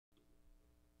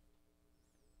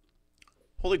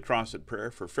Holy Cross at Prayer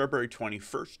for February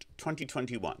 21st,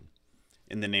 2021.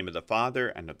 In the name of the Father,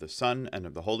 and of the Son, and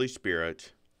of the Holy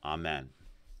Spirit. Amen.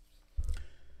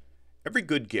 Every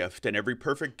good gift and every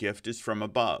perfect gift is from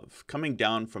above, coming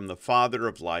down from the Father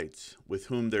of lights, with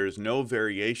whom there is no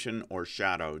variation or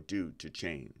shadow due to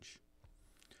change.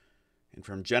 And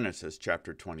from Genesis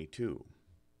chapter 22.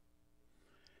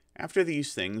 After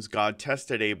these things, God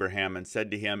tested Abraham and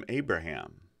said to him,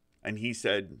 Abraham. And he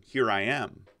said, Here I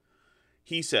am.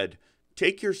 He said,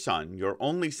 Take your son, your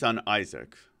only son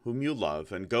Isaac, whom you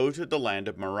love, and go to the land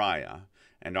of Moriah,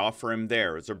 and offer him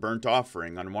there as a burnt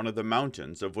offering on one of the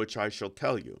mountains of which I shall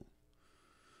tell you.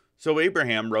 So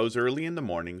Abraham rose early in the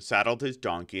morning, saddled his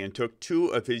donkey, and took 2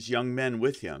 of his young men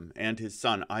with him, and his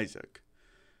son Isaac.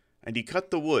 And he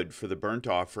cut the wood for the burnt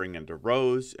offering, and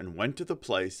arose, and went to the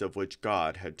place of which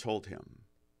God had told him.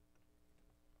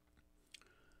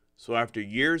 So after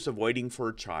years of waiting for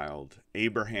a child,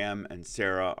 Abraham and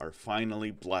Sarah are finally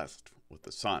blessed with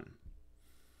a son.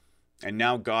 And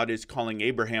now God is calling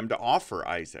Abraham to offer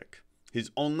Isaac, his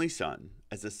only son,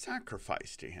 as a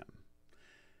sacrifice to him.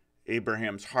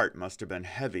 Abraham's heart must have been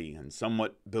heavy and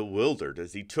somewhat bewildered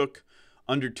as he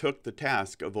undertook the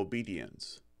task of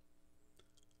obedience.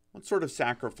 What sort of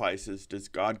sacrifices does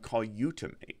God call you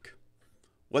to make?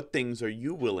 What things are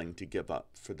you willing to give up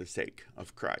for the sake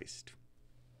of Christ?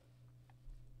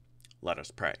 Let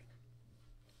us pray.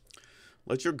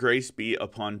 Let your grace be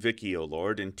upon Vicky, O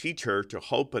Lord, and teach her to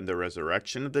hope in the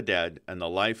resurrection of the dead and the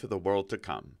life of the world to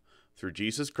come. Through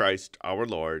Jesus Christ our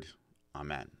Lord.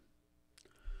 Amen.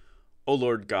 O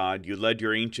Lord God, you led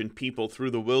your ancient people through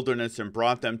the wilderness and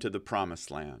brought them to the promised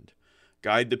land.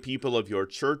 Guide the people of your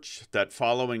church, that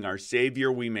following our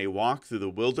Savior we may walk through the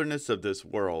wilderness of this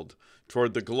world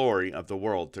toward the glory of the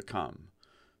world to come.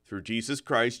 Through Jesus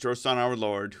Christ, your Son, our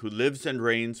Lord, who lives and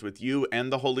reigns with you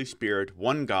and the Holy Spirit,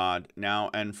 one God, now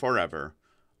and forever.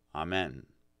 Amen.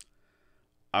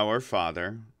 Our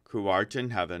Father, who art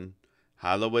in heaven,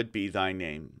 hallowed be thy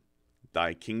name.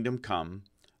 Thy kingdom come,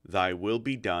 thy will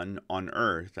be done on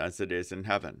earth as it is in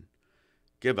heaven.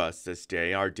 Give us this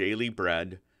day our daily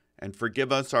bread, and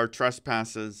forgive us our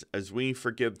trespasses as we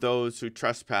forgive those who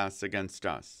trespass against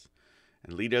us.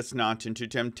 And lead us not into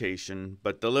temptation,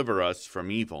 but deliver us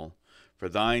from evil. For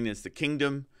thine is the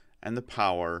kingdom, and the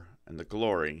power, and the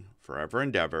glory, forever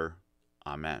and ever.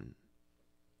 Amen.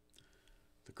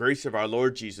 The grace of our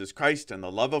Lord Jesus Christ, and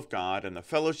the love of God, and the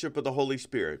fellowship of the Holy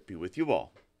Spirit be with you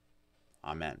all.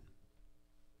 Amen.